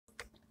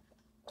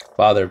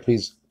Father,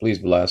 please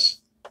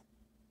bless.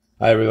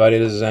 Hi, everybody.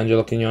 This is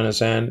Angelo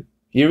Quinones and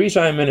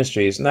Yerushalayim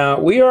Ministries. Now,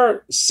 we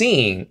are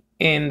seeing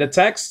in the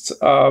text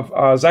of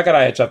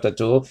Zechariah chapter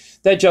 2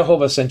 that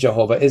Jehovah sent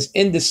Jehovah is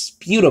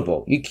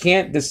indisputable. You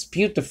can't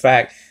dispute the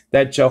fact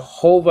that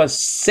Jehovah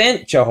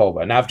sent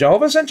Jehovah. Now, if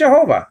Jehovah sent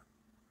Jehovah,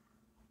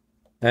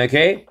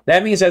 okay,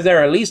 that means that there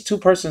are at least two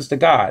persons to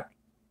God.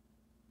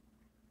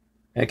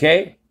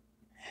 Okay?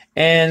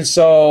 And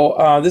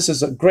so this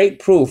is a great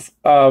proof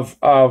of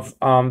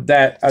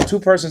that two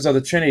persons of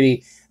the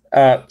Trinity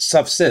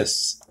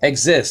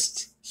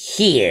exist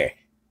here.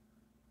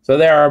 So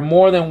there are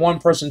more than one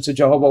person to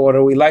Jehovah,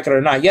 whether we like it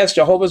or not. Yes,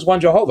 Jehovah is one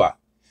Jehovah.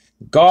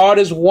 God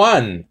is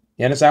one.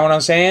 You understand what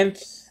I'm saying?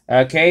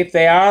 Okay,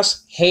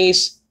 Theos,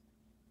 Haste,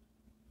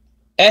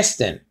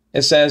 Estin.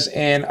 It says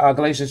in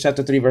Galatians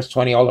chapter 3, verse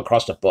 20, all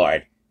across the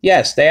board.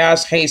 Yes,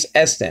 Theos, Haste,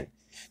 Estin.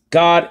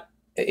 God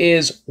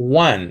is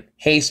one.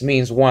 Haste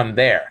means one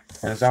there.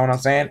 Understand what I'm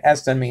saying?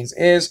 Estin means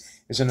is.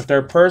 It's in the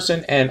third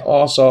person. And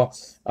also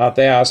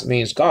Theos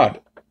means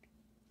God.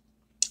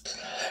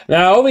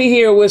 Now over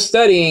here we're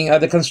studying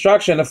the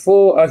construction, the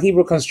full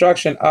Hebrew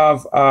construction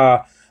of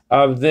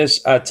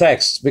this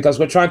text, because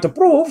we're trying to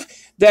prove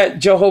that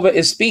Jehovah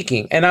is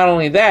speaking. And not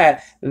only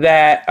that,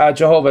 that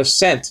Jehovah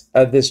sent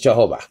this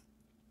Jehovah.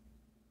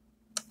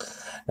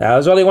 Now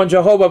there's only one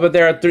Jehovah, but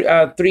there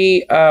are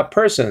three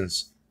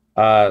persons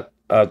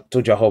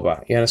to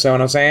Jehovah. You understand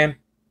what I'm saying?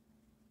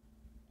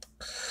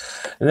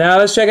 Now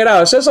let's check it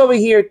out. It says over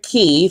here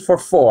key for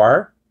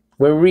four.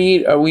 We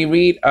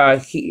read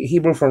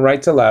Hebrew from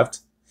right to left.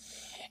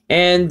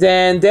 And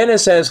then it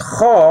says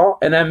cho,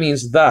 and that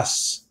means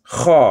thus.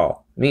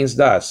 Cho means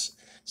thus.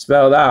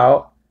 Spelled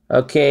out.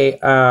 Okay,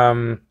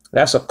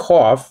 that's a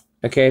cough.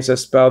 Okay, so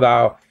spelled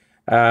out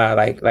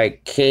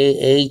like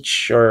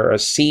KH or a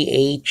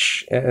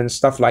CH and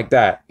stuff like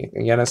that.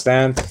 You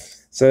understand?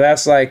 So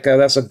that's like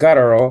that's a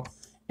guttural.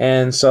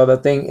 And so the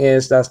thing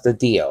is, that's the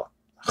deal.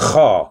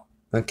 Cho.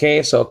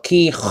 Okay, so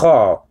ki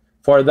cho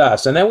for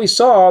thus. And then we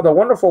saw the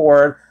wonderful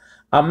word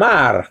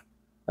amar.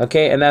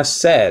 Okay, and that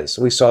says.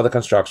 We saw the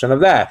construction of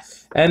that.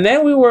 And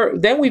then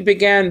we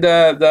began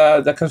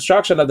the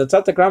construction of the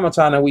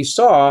Tetragrammaton, and we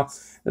saw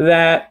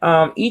that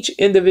each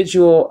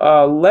individual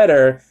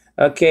letter,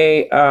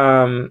 okay,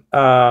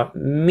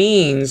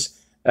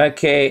 means,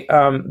 okay,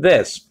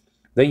 this.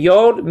 The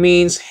yod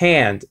means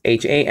hand,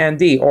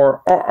 H-A-N-D,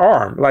 or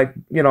arm, like,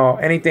 you know,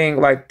 anything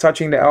like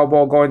touching the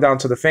elbow, going down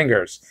to the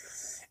fingers.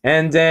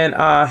 And then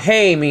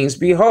hey means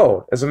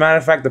behold. As a matter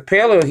of fact, the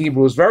Paleo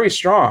Hebrew is very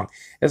strong.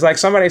 It's like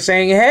somebody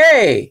saying,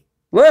 hey,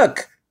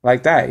 look,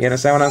 like that. You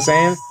understand what I'm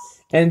saying?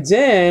 And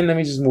then, let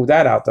me just move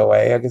that out the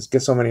way. I just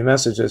get so many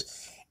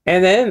messages.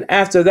 And then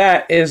after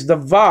that is the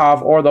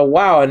vav or the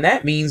wow, and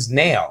that means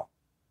nail.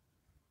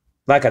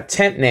 Like a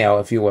tent nail,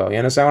 if you will. You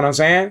understand what I'm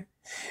saying?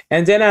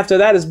 And then after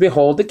that is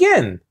behold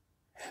again.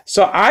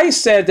 So I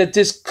said that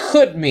this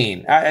could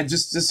mean,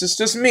 this is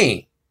just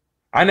me.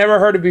 I never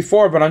heard it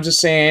before, but I'm just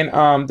saying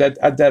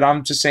that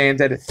I'm just saying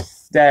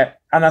that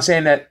I'm not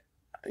saying that,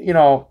 you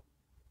know,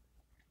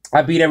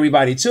 I beat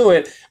everybody to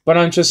it, but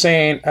I'm just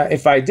saying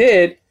if I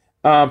did,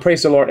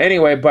 praise the Lord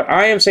anyway. But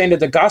I am saying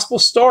that the gospel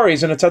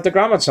stories in the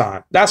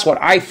Tetragrammaton, that's what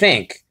I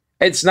think.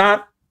 It's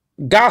not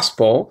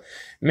gospel,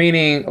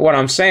 meaning what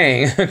I'm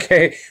saying,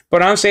 okay?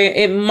 But I'm saying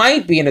it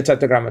might be in the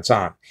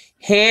Tetragrammaton.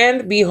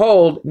 Hand,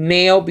 behold,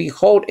 nail,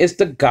 behold is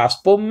the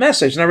gospel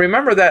message. Now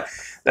remember that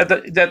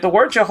the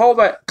word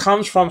Jehovah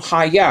comes from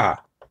Haya,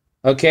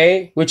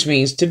 okay? Which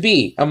means to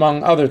be,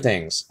 among other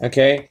things,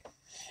 okay?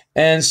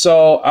 And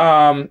so,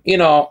 you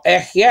know,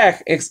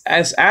 Ehyeh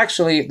is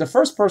actually the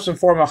first person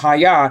form of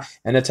Haya,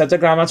 and the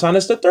Tetragrammaton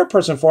is the third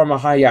person form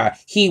of Haya.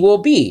 He will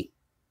be.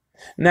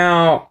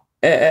 Now,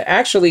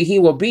 actually, he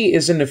will be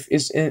is in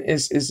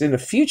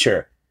the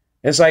future.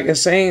 It's like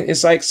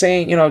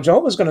saying, you know,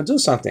 Jehovah's going to do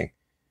something.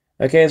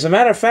 Okay, as a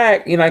matter of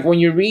fact, you know, like when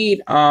you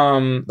read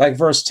like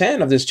verse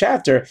 10 of this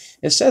chapter,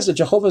 it says that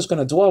Jehovah is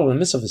going to dwell in the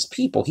midst of his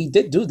people. He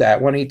did do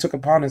that when he took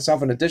upon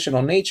himself an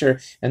additional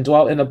nature and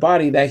dwelt in the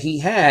body that he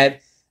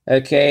had,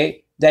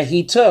 okay, that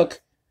he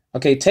took,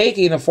 okay,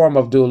 taking the form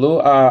of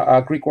Dulu,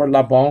 Greek word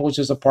labon, which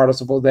is a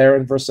participle there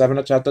in verse 7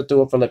 of chapter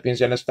 2 of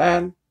Philippians. You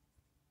understand?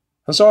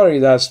 I'm sorry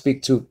that I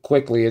speak too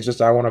quickly. It's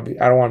just I don't want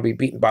to be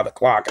beaten by the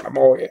clock, and I'm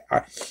always,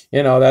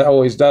 you know, that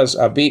always does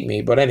beat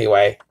me. But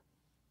anyway.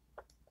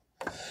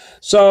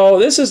 So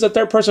this is the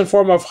third person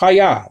form of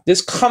Haya.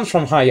 This comes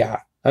from Haya,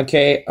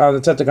 okay, the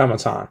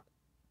Tetragrammaton.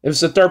 It's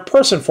the third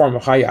person form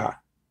of Haya,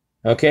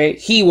 okay?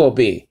 He will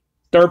be.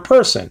 Third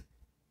person.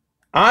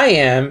 I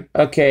am,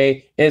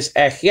 okay, is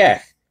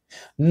Ehyeh.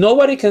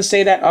 Nobody can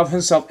say that of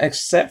himself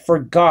except for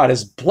God.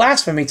 It's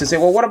blasphemy to say,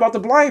 well, what about the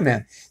blind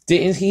man?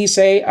 Didn't he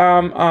say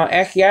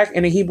Ehyeh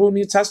in the Hebrew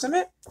New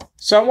Testament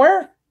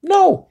somewhere?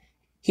 No.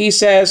 He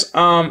says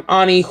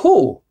Ani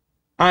Hu.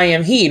 I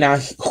am he. Now,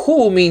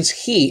 who means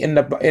he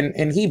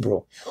in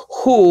Hebrew.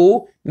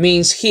 Who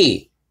means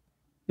he.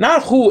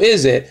 Not who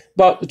is it,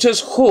 but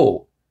just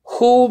who.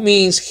 Who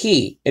means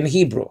he in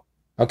Hebrew.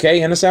 Okay,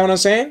 you understand what I'm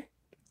saying?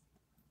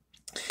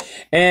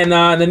 And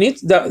the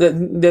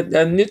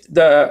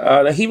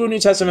Hebrew New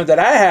Testament that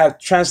I have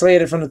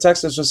translated from the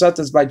Textus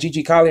Receptus by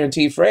G.G. Collier and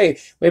T. Frey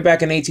way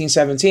back in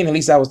 1817, at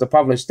least that was the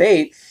published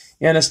date,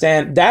 you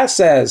understand, that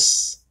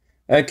says,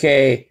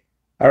 okay,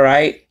 all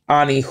right,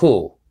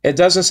 Anihu. It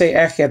doesn't say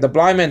Echek. The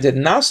blind man did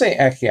not say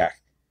Echek.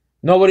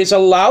 Nobody's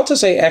allowed to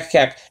say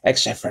Echek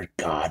except for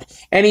God.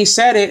 And he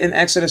said it in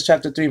Exodus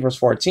chapter 3, verse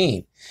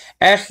 14.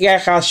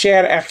 Echek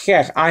asher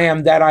Echek, I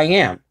am that I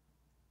am.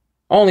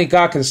 Only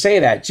God can say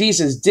that.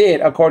 Jesus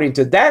did, according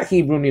to that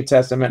Hebrew New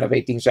Testament of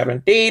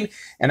 1817,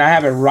 and I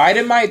have it right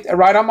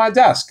on my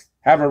desk.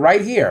 Have it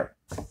right here.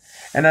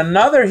 And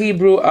another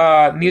Hebrew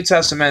New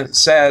Testament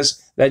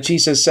says that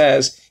Jesus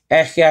says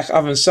Echech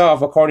of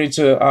himself, according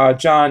to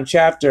John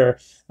chapter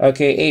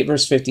 8,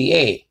 verse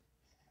 58.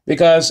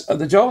 Because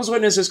the Jehovah's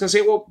Witnesses can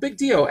say, well, big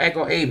deal,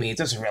 ego eimi. It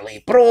doesn't really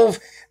prove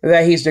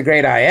that he's the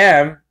great I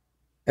am.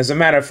 As a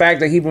matter of fact,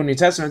 the Hebrew New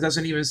Testament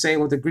doesn't even say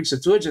what the Greek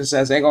Septuagint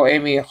says, ego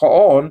eimi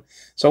hoon.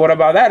 So what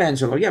about that,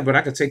 Angelo? Yeah, but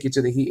I could take you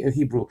to the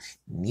Hebrew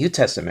New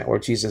Testament where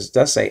Jesus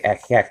does say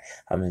echech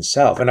of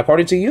himself. And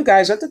according to you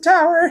guys at the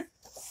tower,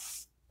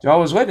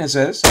 Jehovah's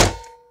Witnesses,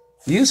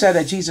 you said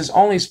that Jesus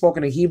only spoke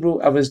in the Hebrew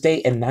of his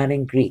day and not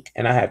in Greek.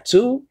 And I have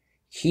two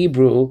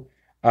Hebrew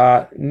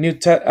New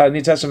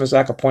Testaments that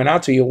I could point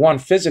out to you. One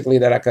physically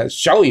that I could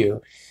show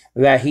you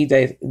that he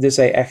did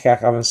say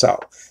echech of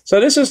himself. So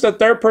this is the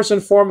third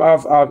person form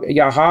of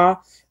Yahweh,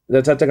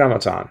 the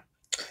Tetragrammaton.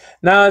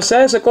 Now it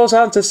says, it goes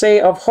on to say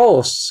of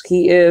hosts,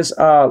 he is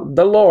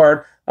the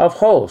Lord of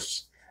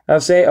hosts. I'll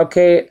say,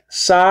 okay,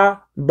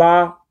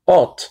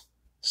 Sabaoth.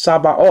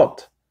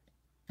 Sabaoth.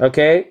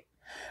 Okay.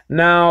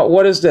 Now,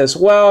 what is this?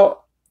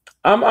 Well,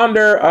 I'm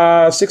under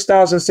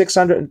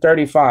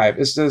 6,635.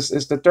 It's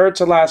the third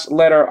to last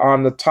letter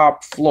on the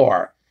top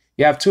floor.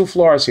 You have two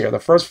floors here, the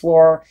first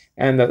floor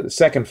and the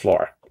second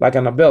floor, like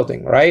in a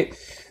building, right?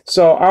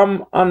 So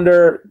I'm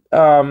under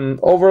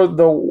over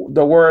the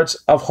words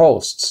of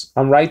hosts.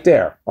 I'm right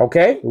there,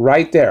 okay?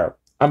 Right there.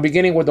 I'm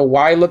beginning with a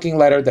Y-looking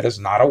letter that is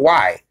not a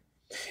Y.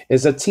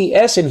 It's a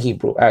TS in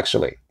Hebrew,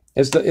 actually.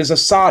 It's a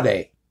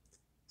Sade.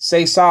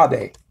 Say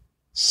Sade.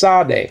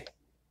 Sade.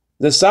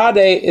 The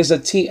Sade is a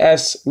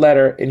TS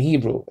letter in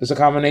Hebrew. It's a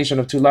combination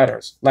of two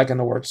letters, like in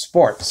the word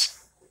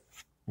sports.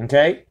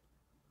 Okay?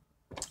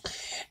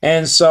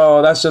 And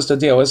so that's just the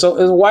deal. It's a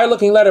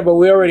Y-looking letter, but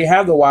we already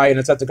have the Y in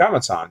the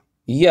Tetragrammaton.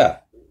 Yeah,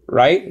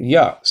 right?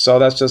 Yeah. So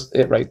that's just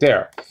it right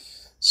there.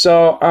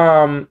 So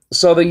the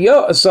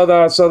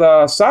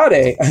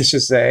Sade, I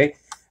should say,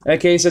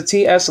 okay, it's a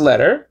TS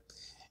letter,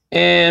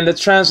 and the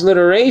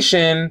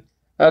transliteration,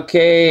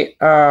 okay,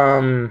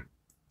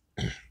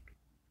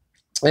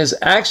 is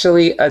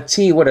actually a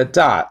T with a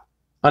dot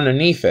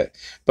underneath it.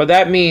 But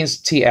that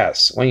means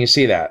TS when you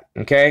see that,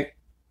 okay?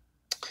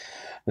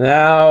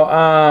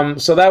 Now,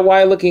 so that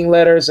Y-looking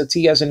letter is a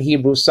TS in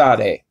Hebrew,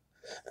 Sade.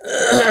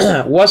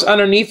 What's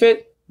underneath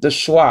it? The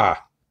Schwa,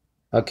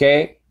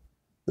 okay?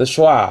 The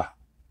Schwa,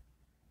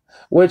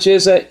 which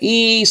is a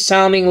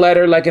E-sounding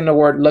letter like in the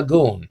word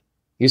lagoon.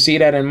 You see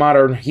that in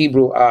modern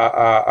Hebrew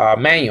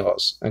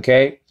manuals,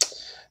 okay?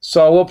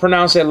 So we'll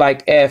pronounce it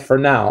like for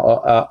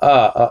now,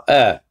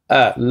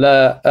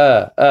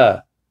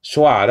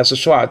 schwa. That's a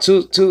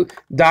schwa. Two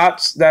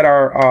dots that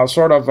are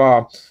sort of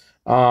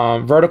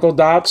vertical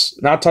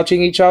dots, not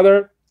touching each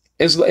other.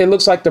 It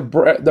looks like the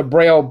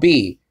Braille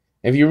B.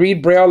 If you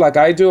read Braille like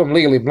I do, I'm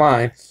legally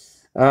blind.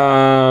 This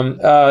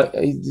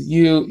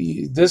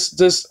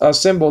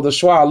symbol, the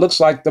schwa, looks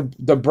like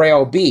the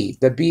Braille B,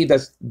 the B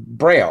that's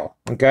Braille.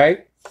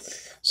 Okay,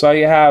 so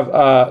you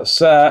have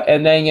sa,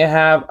 and then you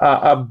have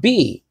a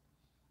B.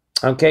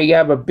 Okay, you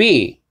have a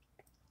B,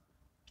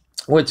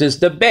 which is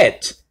the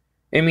bet.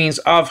 It means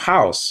of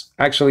house,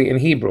 actually, in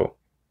Hebrew.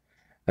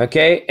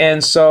 Okay,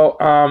 and so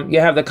you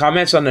have the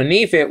comments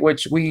underneath it,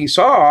 which we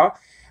saw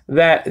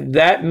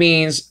that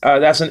means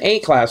that's an A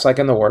class, like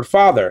in the word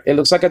father. It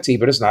looks like a T,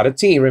 but it's not a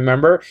T.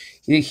 Remember,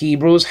 the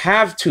Hebrews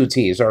have two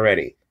T's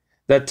already.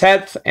 The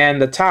tet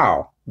and the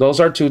tau. Those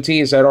are two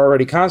T's that are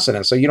already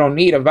consonants, so you don't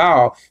need a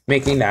vowel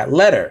making that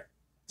letter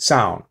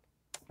sound.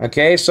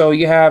 Okay, so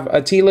you have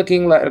a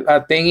T-looking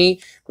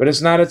thingy, but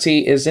it's not a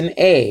T, it's an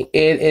A.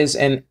 It is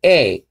an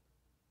A,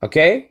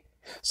 okay?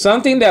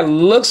 Something that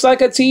looks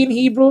like a T in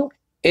Hebrew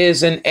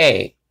is an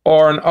A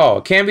or an O.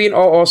 It can be an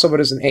O also, but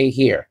it's an A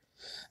here.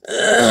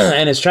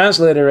 And it's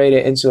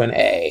transliterated into an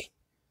A,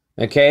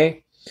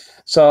 okay?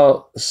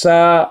 So,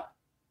 sa,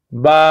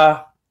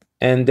 ba,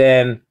 and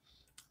then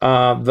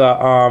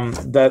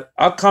the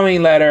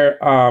upcoming letter,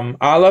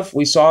 aleph,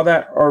 we saw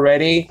that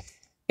already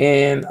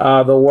in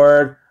the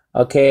word,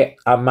 okay,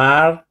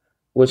 amar,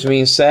 which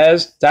means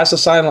says. That's a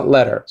silent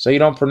letter, so you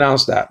don't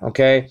pronounce that,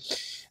 okay?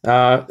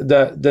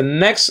 The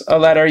next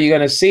letter you're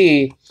going to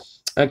see,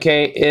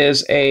 okay,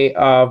 is a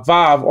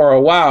vav or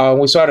a wow, and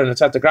we saw it in the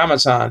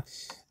Tetragrammaton.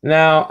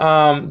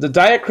 Now, the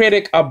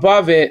diacritic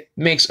above it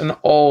makes an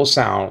O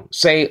sound.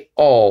 Say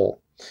O.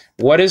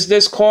 What is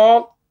this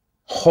called?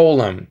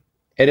 Holem.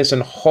 It is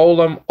an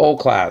Holem O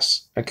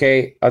class,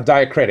 okay? A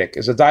diacritic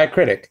is a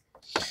diacritic.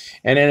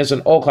 and then it's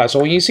an O class. So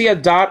when you see a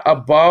dot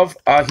above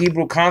a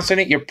Hebrew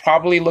consonant, you're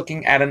probably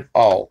looking at an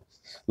O,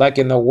 like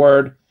in the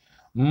word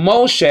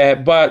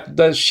Moshe, but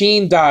the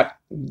sheen dot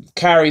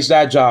carries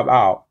that job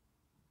out.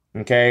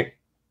 Okay,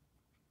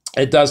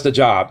 it does the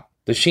job.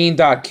 The sheen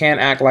dot can't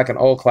act like an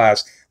O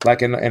class,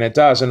 and it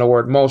does in the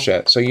word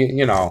Moshe. So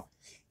you know,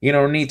 you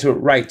don't need to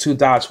write two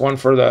dots, one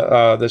for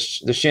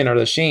the shin or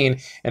the sheen,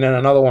 and then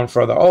another one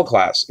for the O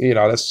class. You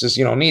know, that's just,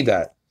 you don't need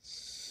that.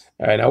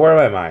 All right, now where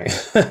am I?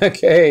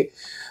 Okay,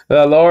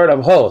 the Lord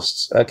of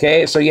hosts.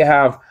 Okay, so you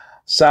have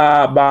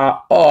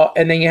Sabaoth,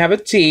 and then you have a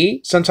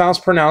T, sometimes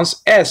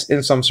pronounced S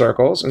in some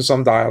circles, in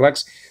some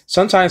dialects,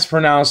 sometimes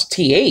pronounced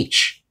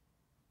TH.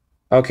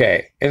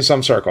 Okay, in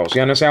some circles.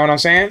 You understand what I'm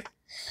saying?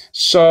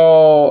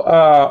 So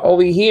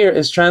over here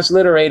is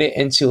transliterated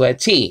into a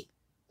T.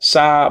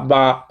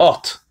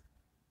 Sabaoth.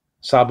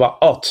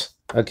 Sabaoth.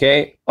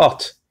 Okay,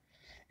 ot.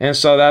 And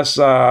so that's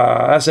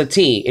a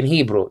T in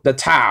Hebrew. The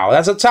tau.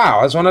 That's a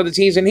tau. That's one of the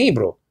T's in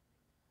Hebrew.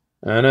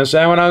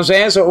 Understand what I'm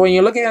saying? So when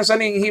you're looking at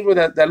something in Hebrew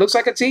that looks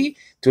like a T,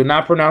 do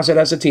not pronounce it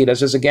as a T. That's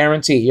just a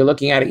guarantee. You're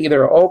looking at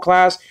either an O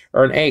class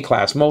or an A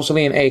class,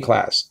 mostly an A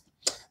class.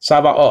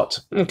 Sabaoth.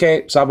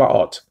 Okay,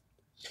 Sabaoth.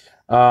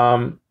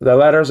 The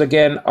letters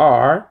again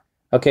are,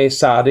 okay,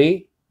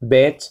 Sadi,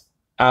 Bet,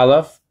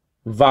 Aleph,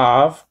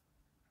 Vav,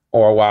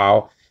 or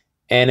Wow,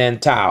 and then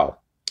Tau.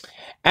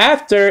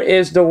 After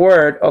is the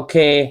word,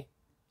 okay,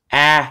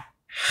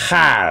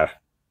 Ahar.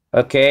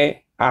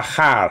 Okay,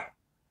 Ahar.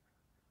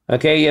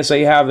 Okay, yeah, so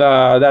you have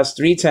that's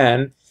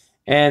 310,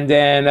 and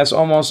then that's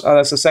almost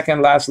that's the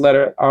second last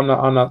letter on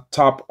the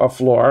top of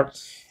floor.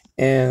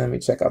 And let me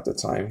check out the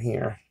time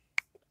here.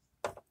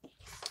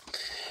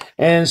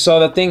 And so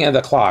the thing and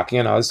the clock,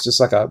 you know, it's just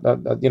like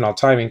a you know,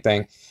 timing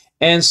thing.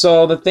 And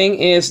so the thing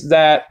is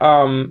that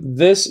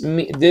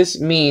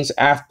this means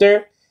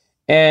after,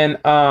 and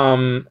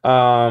so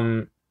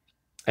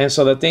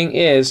the thing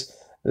is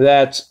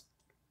that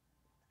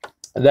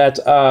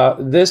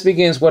this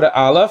begins with an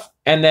aleph,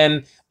 and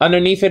then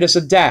underneath it is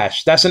a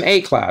dash. That's an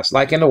A class,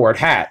 like in the word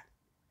hat.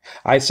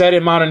 I said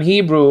in modern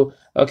Hebrew,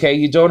 okay,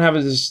 you don't have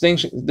a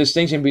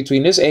distinction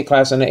between this A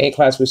class and the A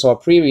class we saw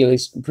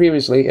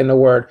previously in the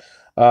word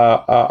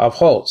of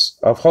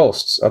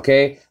hosts.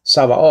 Okay,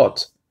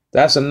 Sabaoth.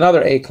 That's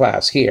another A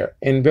class here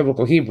in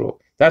biblical Hebrew.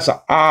 That's an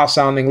ah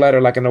sounding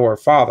letter, like in the word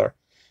father.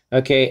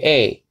 Okay,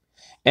 A.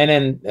 And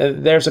then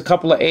there's a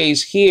couple of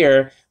A's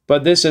here,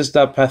 but this is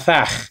the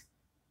pathach.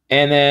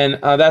 And then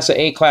that's an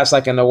A class,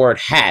 like in the word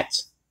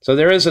hat. So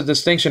there is a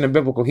distinction in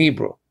biblical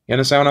Hebrew. You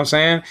understand what I'm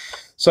saying?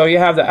 So you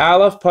have the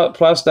aleph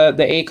plus the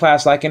A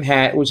class, like in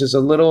hat, which is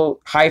a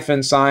little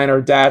hyphen sign or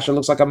dash. It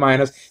looks like a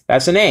minus.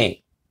 That's an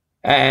A.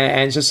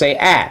 And just say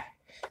at.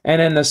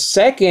 And then the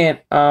second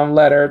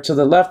letter to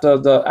the left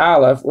of the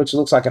aleph, which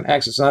looks like an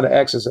X. It's not an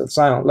X. It's a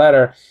silent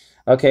letter.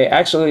 Okay,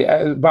 actually,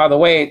 by the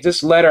way,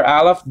 this letter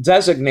aleph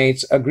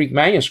designates a Greek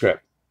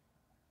manuscript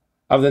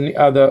of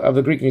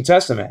the Greek New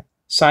Testament.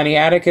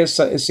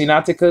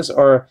 Sinaiticus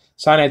or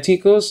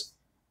Sinaiticus,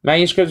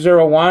 manuscript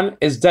 01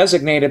 is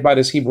designated by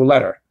this Hebrew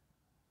letter.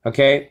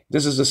 Okay,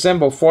 this is the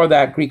symbol for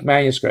that Greek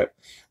manuscript,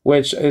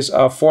 which is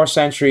a 4th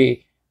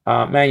century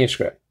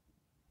manuscript,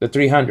 the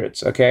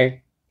 300s.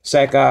 Okay,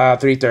 circa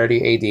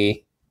 330 AD.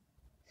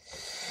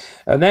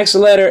 The next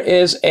letter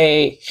is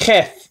a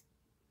Cheth.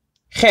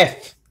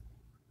 Cheth.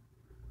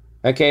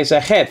 Okay, it's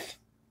a Cheth.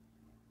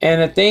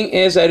 And the thing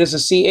is that it's a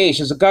CH,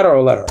 it's a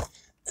guttural letter.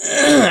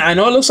 I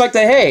know it looks like the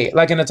hey,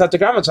 like in the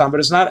Tetragrammaton,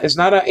 but it's not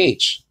a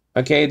H.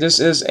 Okay,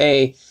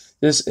 they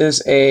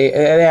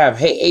have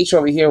hey H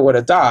over here with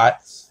a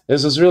dot.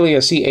 This is really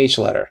a CH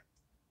letter.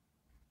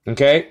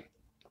 Okay,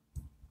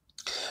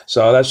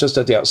 so that's just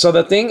a deal. So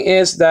the thing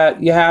is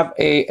that you have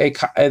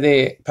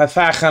the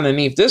pathach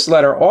underneath this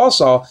letter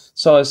also,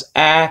 so it's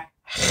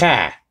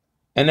a-cha.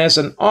 And there's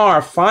an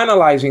R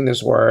finalizing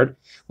this word,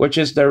 which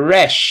is the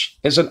resh.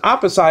 It's an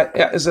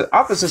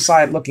opposite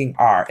side looking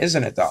R,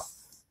 isn't it though?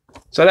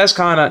 So that's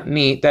kind of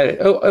neat that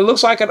it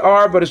looks like an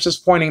R, but it's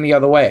just pointing the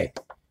other way.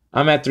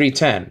 I'm at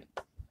 310.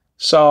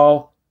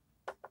 So,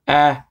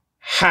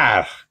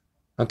 ahar.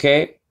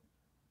 Okay?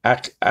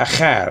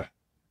 Ahar.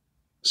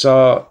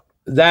 So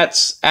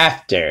that's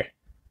after.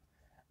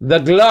 The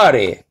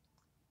glory.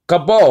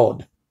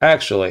 Kabod,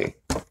 actually.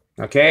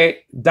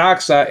 Okay?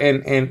 Doxa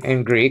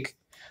in Greek.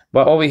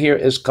 But over here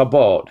is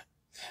kabod.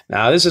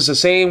 Now, this is the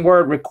same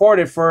word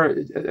recorded for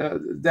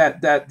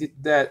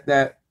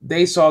that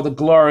they saw the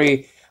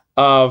glory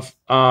of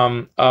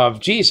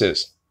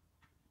Jesus,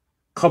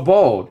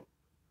 kabod,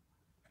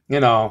 you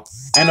know,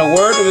 and the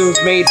word was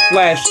made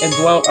flesh and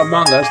dwelt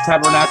among us,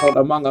 tabernacled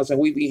among us, and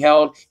we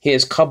beheld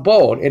his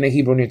kabod in the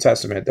Hebrew New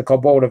Testament, the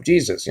kabod of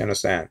Jesus. You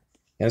understand?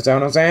 You understand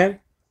what I'm saying?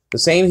 The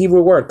same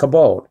Hebrew word,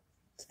 kabod.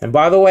 And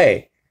by the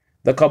way,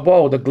 the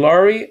kabod, the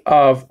glory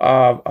of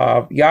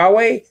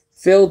Yahweh,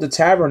 filled the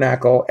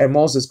tabernacle, and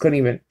Moses couldn't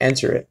even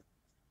enter it.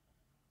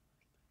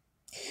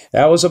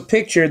 That was a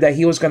picture that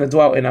he was going to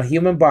dwell in a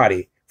human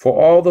body. For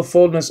all the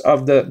fullness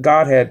of the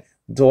Godhead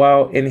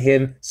dwell in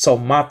him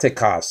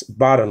somatikos,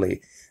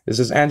 bodily. This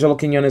is Angelo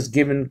Quinones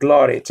giving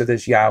glory to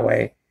this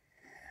Yahweh.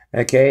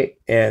 Okay,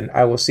 and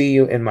I will see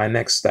you in my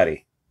next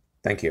study.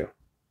 Thank you.